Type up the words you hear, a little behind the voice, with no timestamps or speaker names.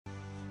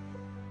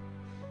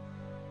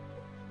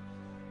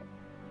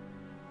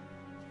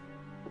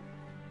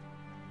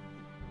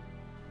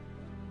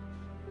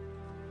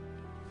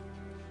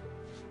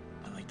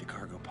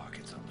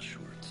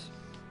shorts.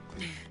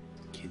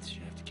 Kids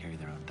should have to carry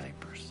their own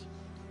diapers.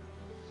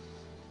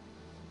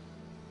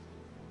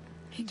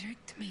 He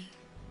tricked me.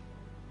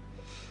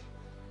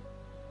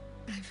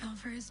 I fell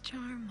for his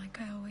charm like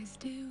I always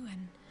do,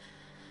 and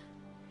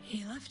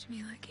he left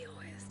me like he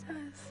always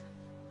does.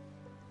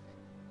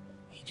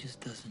 He just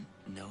doesn't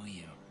know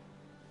you.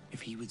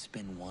 If he would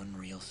spend one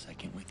real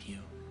second with you,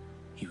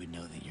 he would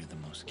know that you're the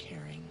most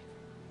caring,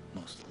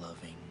 most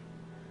loving,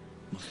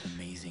 most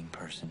amazing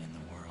person in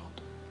the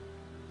world.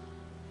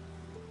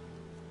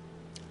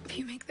 If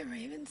you make the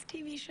Ravens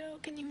TV show,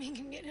 can you make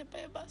him get hit by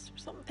a bus or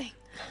something?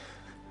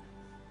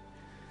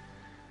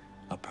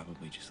 I'll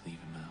probably just leave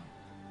him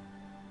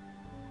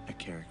out. A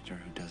character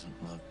who doesn't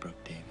love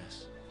Brooke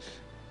Davis.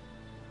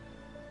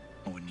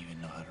 I wouldn't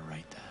even know how to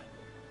write that.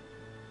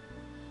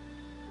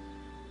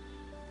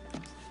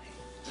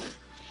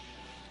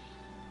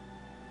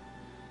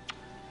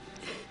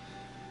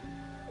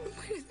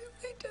 What is it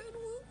I done?